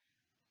 2.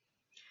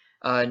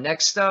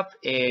 Next up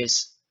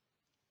is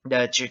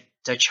the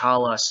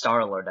T'Challa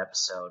Star-Lord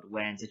episode.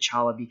 When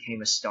T'Challa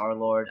became a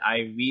Star-Lord,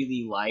 I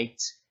really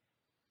liked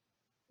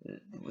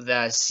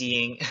the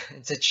seeing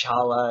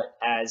T'Challa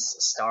as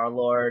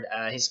Star-Lord,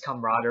 his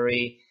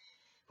camaraderie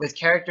with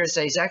characters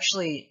that he's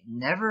actually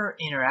never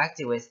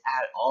interacted with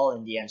at all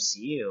in the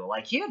MCU.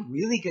 Like, he had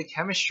really good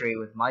chemistry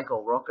with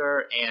Michael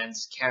Rooker and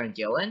Karen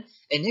Gillan.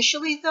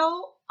 Initially,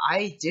 though,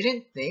 I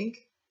didn't think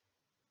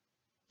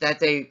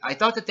I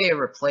thought that they had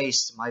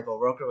replaced Michael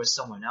Rooker with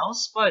someone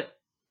else, but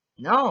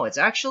no, it's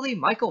actually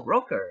Michael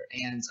Rooker,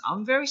 and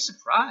I'm very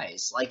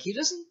surprised. Like, he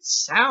doesn't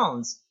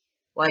sound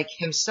like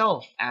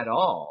himself at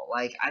all.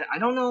 Like I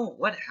don't know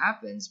what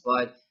happens,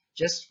 but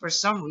just for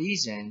some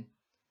reason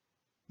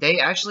they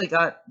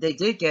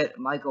did get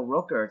Michael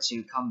Rooker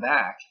to come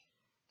back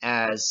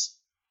as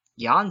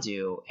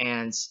Yandu,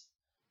 and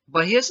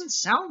but he doesn't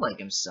sound like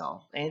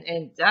himself,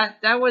 and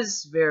that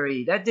was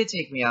very that did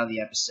take me out of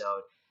the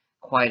episode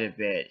quite a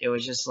bit. It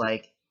was just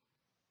like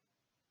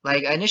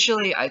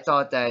initially I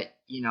thought that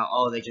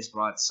oh they just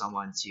brought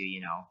someone to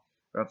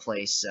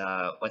replace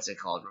what's it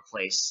called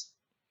replace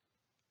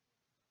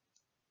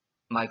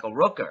Michael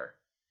Rooker,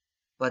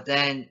 but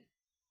then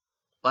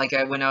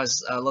when I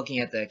was looking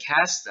at the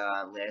cast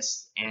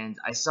list and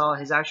I saw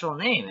his actual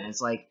name and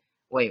it's like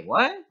wait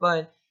what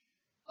but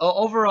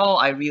overall,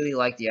 I really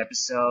liked the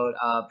episode.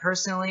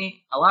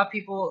 Personally, a lot of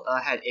people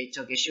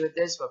took issue with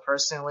this, but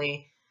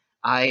personally,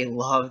 I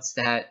loved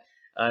that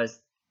uh,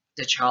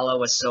 T'Challa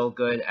was so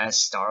good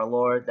as Star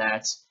Lord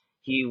that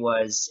he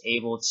was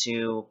able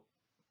to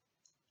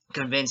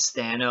convince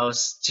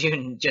Thanos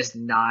to just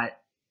not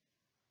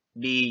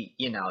be,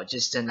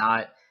 just to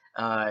not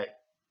uh,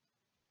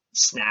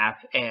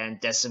 snap and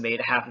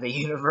decimate half of the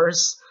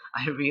universe.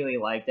 I really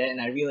liked it,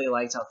 and I really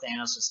liked how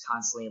Thanos was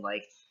constantly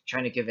like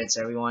trying to convince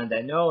everyone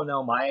that no,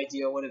 no, my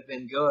idea would have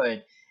been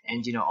good,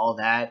 and all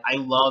that. I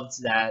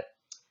loved that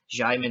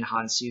Jaimin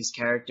Hansu's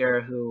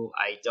character, who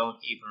I don't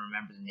even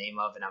remember the name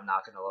of, and I'm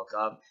not gonna look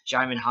up.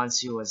 Jaimin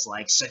Hansu was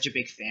like such a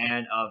big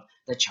fan of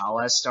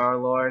T'Challa Star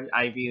Lord.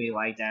 I really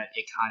liked that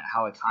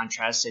how it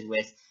contrasted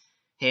with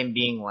him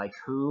being like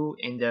who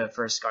in the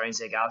first Guardians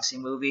of the Galaxy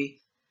movie.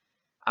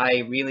 I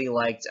really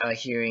liked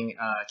hearing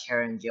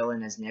Karen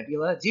Gillan as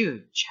Nebula.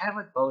 Dude,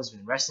 Chadwick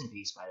Boseman, rest in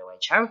peace, by the way.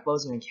 Chadwick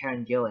Boseman and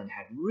Karen Gillan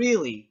had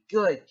really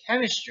good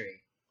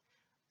chemistry.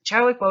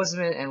 Chadwick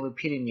Boseman and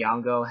Lupita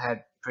Nyong'o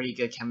had pretty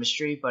good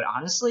chemistry, but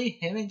honestly,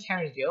 him and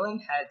Karen Gillan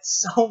had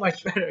so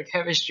much better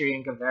chemistry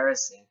in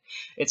comparison.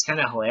 It's kind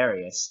of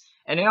hilarious.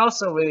 And I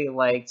also really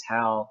liked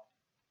how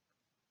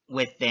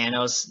with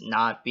Thanos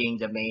not being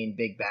the main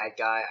big bad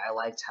guy, I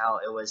liked how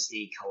it was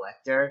the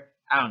Collector.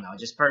 I don't know,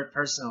 just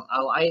personal.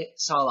 Oh, I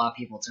saw a lot of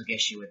people took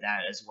issue with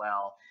that as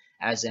well,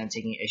 as them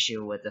taking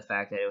issue with the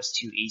fact that it was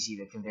too easy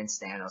to convince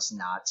Thanos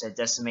not to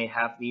decimate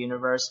half the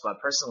universe.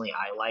 But personally,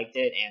 I liked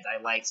it, and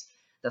I liked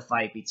the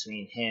fight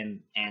between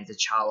him and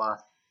T'Challa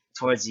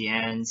towards the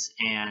end.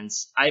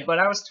 But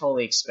I was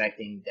totally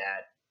expecting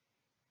that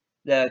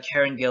the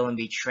Karen Gillan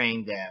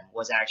betraying them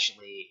was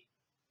actually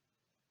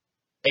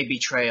a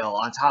betrayal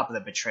on top of the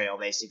betrayal,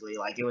 basically.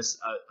 Like it was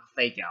a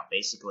fake out,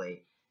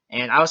 basically.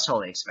 And I was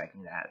totally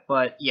expecting that.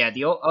 But yeah,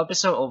 the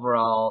episode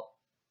overall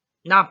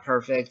not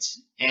perfect,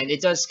 and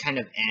it does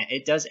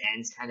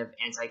end kind of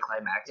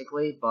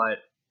anticlimactically, but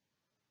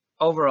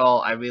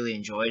overall I really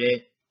enjoyed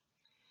it.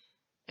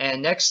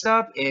 And next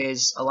up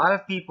is a lot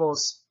of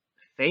people's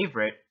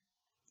favorite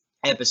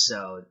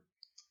episode,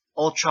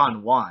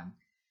 Ultron 1.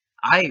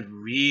 I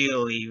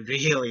really,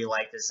 really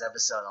liked this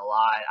episode a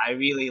lot. I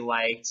really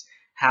liked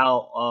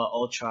how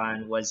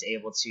Ultron was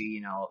able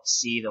to,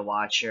 see the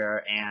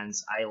Watcher, and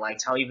I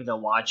liked how even the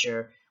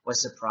Watcher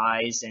was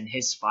surprised, and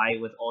his fight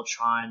with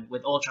Ultron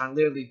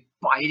literally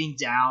biting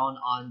down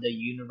on the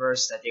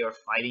universe that they were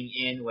fighting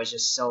in, was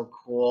just so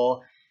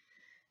cool.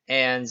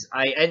 And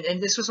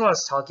this was what I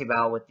was talking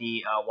about with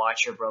the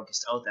Watcher broke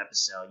his oath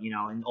episode.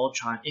 In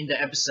Ultron, in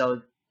the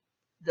episode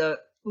the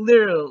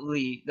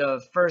literally the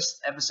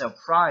first episode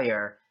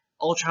prior,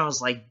 Ultron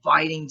was like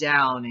biting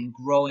down and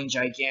growing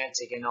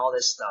gigantic and all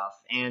this stuff.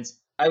 And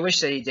I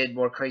wish that he did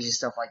more crazy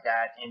stuff like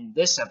that in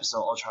this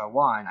episode, Ultron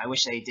 1. I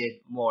wish that he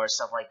did more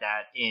stuff like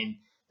that in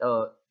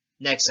the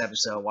next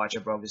episode, Watcher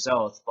Broke His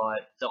Oath.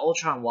 But the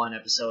Ultron 1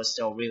 episode is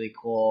still really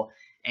cool.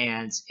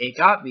 And it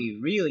got me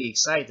really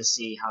excited to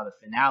see how the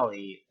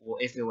finale,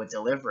 if it would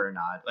deliver or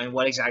not, and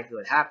what exactly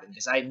would happen,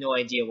 because I had no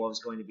idea what was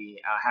going to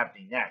be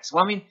happening next.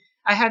 Well, I mean,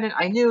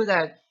 I knew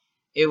that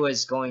it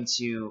was going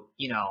to,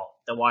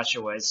 the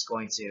Watcher was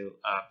going to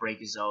break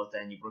his oath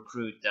and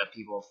recruit the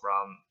people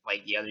from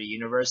like the other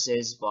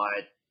universes,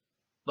 but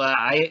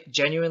I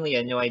genuinely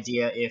had no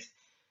idea if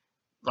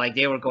like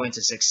they were going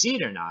to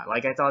succeed or not.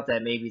 Like I thought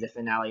that maybe the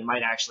finale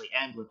might actually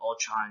end with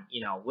Ultron,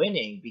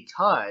 winning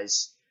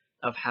because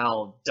of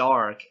how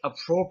dark,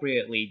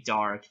 appropriately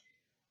dark,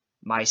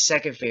 my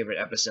second favorite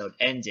episode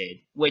ended,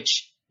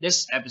 which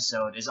this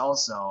episode is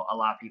also a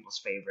lot of people's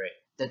favorite.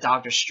 The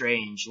Doctor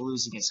Strange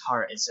losing his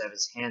heart instead of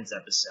his hands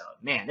episode.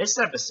 Man, this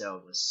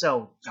episode was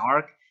so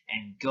dark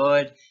and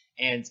good,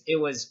 and it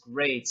was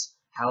great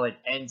how it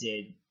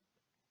ended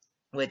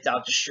with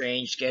Doctor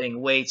Strange getting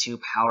way too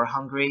power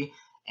hungry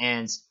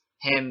and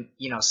him,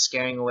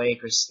 scaring away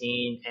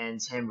Christine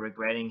and him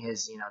regretting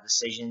his,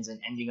 decisions and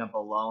ending up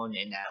alone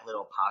in that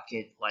little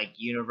pocket like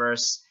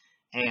universe.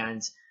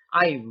 And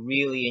I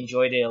really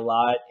enjoyed it a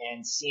lot,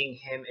 and seeing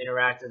him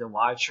interact with the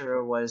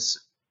Watcher was,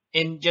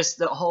 in just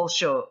the whole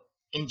show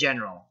in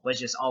general, was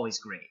just always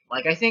great.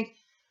 Like I think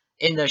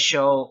in the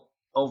show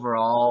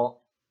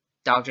overall,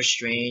 Doctor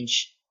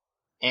Strange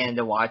and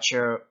the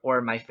Watcher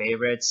were my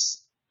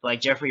favorites.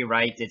 like Jeffrey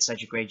Wright did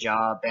such a great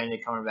job.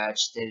 Benedict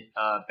Cumberbatch did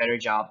a better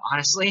job.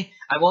 Honestly,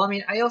 I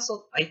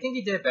think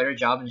he did a better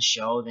job in the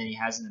show than he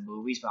has in the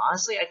movies. But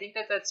honestly, I think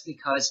that that's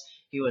because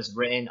he was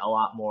written a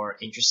lot more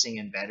interesting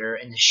and better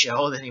in the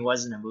show than he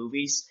was in the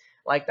movies.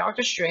 Like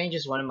Doctor Strange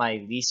is one of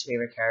my least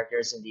favorite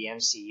characters in the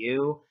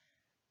MCU,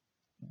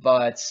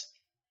 but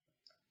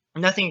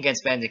nothing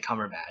against Benedict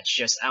Cumberbatch.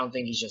 Just I don't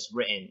think he's just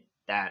written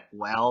that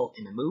well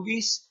in the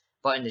movies,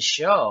 but in the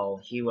show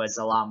he was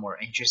a lot more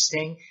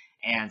interesting,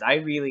 and I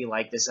really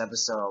like this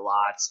episode a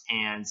lot.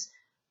 And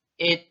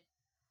it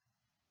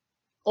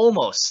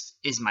almost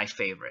is my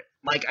favorite.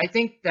 Like I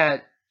think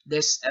that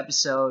this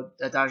episode,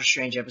 the Doctor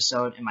Strange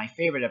episode, and my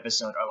favorite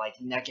episode are like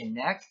neck and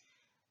neck.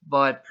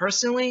 But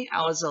personally,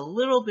 I was a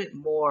little bit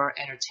more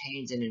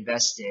entertained and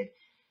invested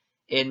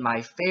in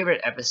my favorite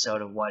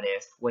episode of What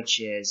If,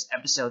 which is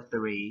episode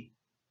 3,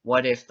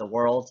 What If the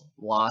World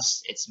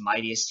Lost Its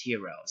Mightiest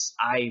Heroes.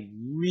 I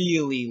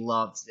really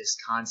loved this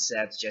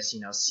concept, just,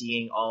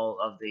 seeing all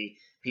of the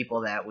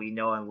people that we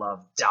know and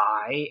love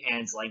die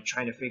and, like,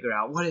 trying to figure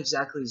out what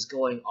exactly is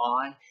going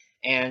on.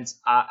 And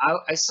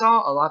I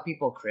saw a lot of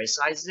people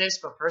criticize this,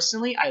 but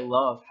personally, I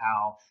love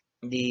how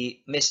the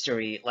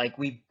mystery, like,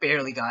 we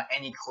barely got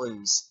any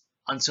clues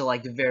until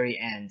like the very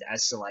end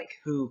as to like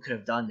who could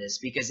have done this,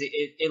 because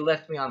it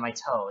left me on my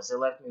toes. It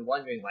left me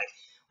wondering like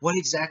what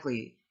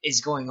exactly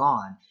is going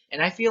on.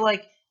 And I feel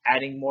like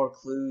adding more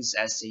clues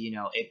as to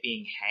it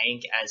being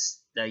Hank as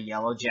the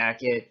Yellow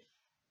Jacket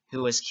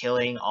who was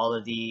killing all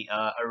of the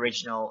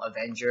original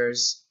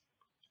Avengers,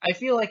 I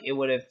feel like it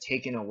would have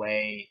taken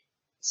away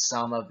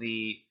some of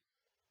the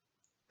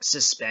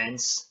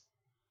suspense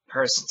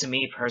to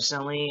me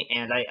personally.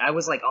 And I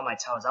was like on my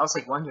toes. I was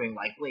like wondering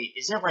like, wait,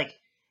 is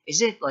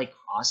it like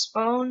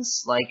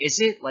Crossbones? Like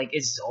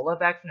is Zola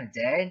back from the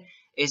dead?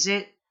 Is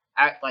it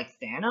like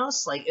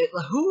Thanos? Like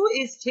who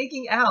is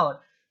taking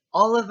out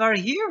all of our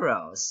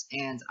heroes?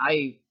 And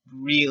I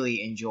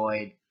really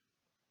enjoyed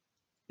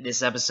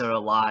this episode a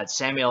lot.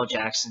 Samuel L.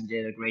 Jackson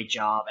did a great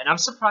job, and I'm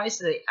surprised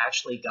that they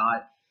actually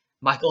got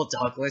Michael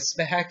Douglas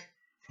back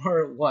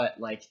for what,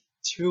 like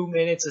 2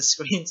 minutes of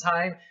screen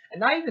time, and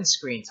not even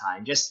screen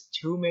time, just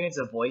 2 minutes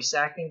of voice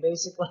acting,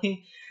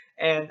 basically.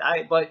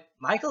 But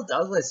Michael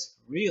Douglas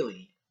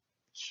really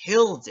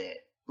killed it,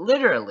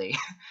 literally.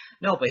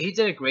 No, but he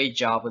did a great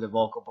job with the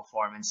vocal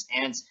performance,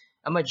 and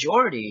a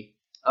majority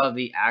of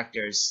the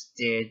actors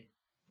did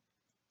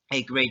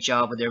a great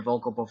job with their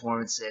vocal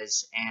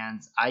performances. And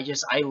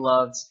I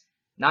loved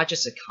not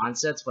just the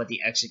concepts but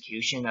the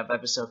execution of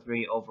episode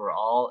 3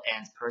 overall.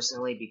 And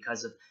personally,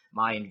 because of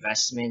my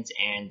investment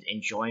and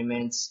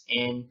enjoyment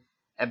in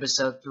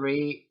episode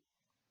 3,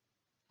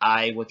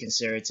 I would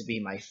consider it to be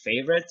my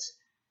favorite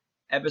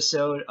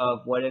episode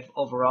of What If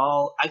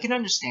overall. I can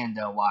understand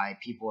though why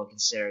people would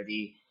consider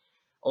the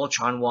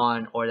Ultron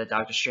one or the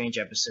Doctor Strange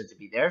episode to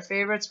be their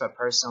favorites, but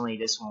personally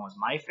this one was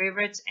my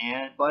favorite.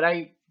 But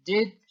I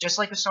did, just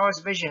like the Star Wars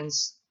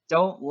Visions,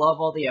 don't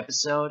love all the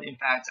episode. In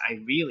fact, I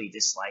really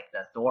dislike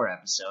the Thor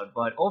episode,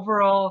 but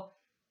overall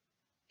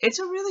it's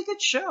a really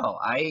good show.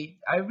 I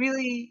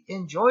really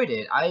enjoyed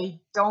it. I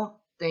don't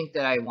think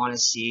that I want to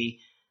see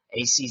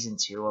a season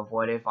 2 of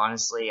What If.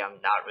 Honestly, I'm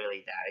not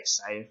really that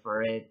excited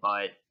for it,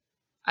 but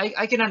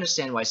I can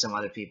understand why some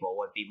other people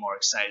would be more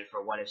excited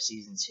for What If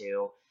Season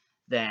 2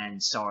 than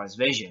Star Wars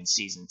Vision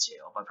Season 2.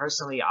 But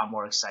personally, I'm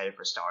more excited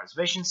for Star Wars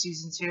Vision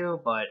Season 2.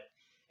 But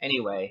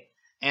anyway,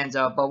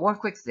 but one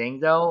quick thing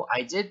though,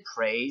 I did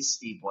praise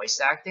the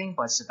voice acting,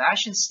 but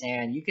Sebastian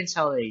Stan, you can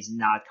tell that he's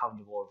not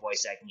comfortable with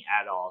voice acting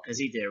at all, because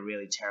he did a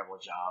really terrible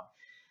job.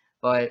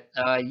 But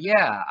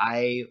yeah,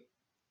 I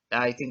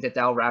think that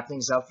that'll wrap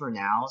things up for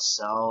now.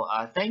 So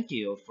thank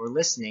you for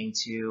listening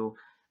to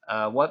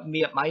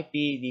might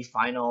be the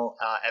final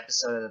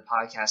episode of the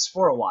podcast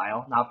for a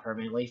while, not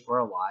permanently, for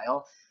a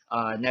while.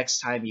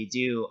 Next time you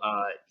do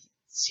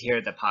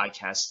hear the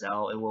podcast,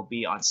 though, it will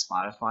be on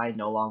Spotify,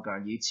 no longer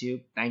on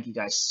YouTube. Thank you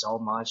guys so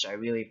much. I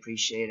really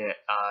appreciate it.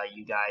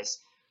 You guys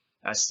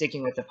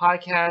sticking with the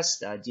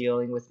podcast,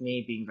 dealing with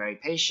me, being very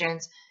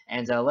patient,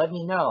 and let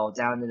me know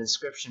down in the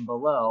description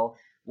below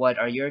what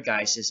are your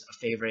guys'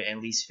 favorite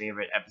and least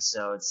favorite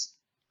episodes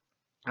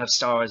of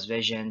Star Wars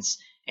Visions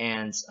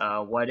and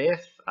What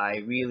If. I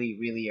really,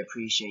 really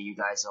appreciate you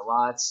guys a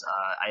lot.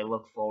 I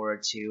look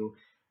forward to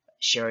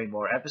sharing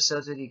more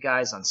episodes with you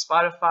guys on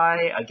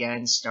Spotify.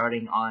 Again,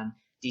 starting on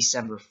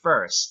December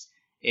 1st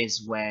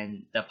is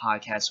when the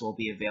podcast will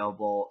be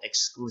available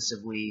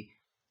exclusively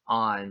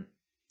on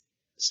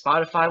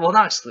Spotify. Well,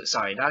 not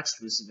exclusively on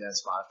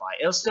Spotify.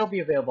 It'll still be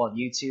available on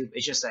YouTube.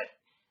 It's just that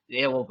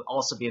it will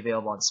also be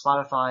available on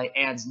Spotify,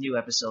 and new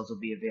episodes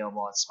will be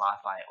available on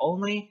Spotify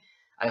only.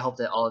 I hope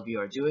that all of you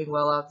are doing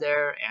well out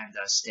there and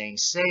staying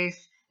safe,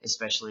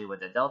 especially with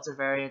the Delta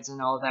variant and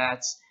all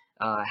that.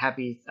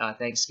 Happy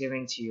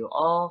Thanksgiving to you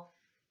all.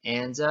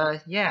 And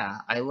yeah,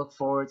 I look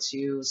forward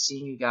to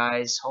seeing you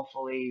guys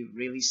hopefully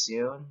really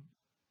soon.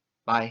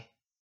 Bye.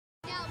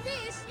 Now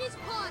this is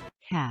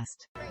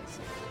podcast.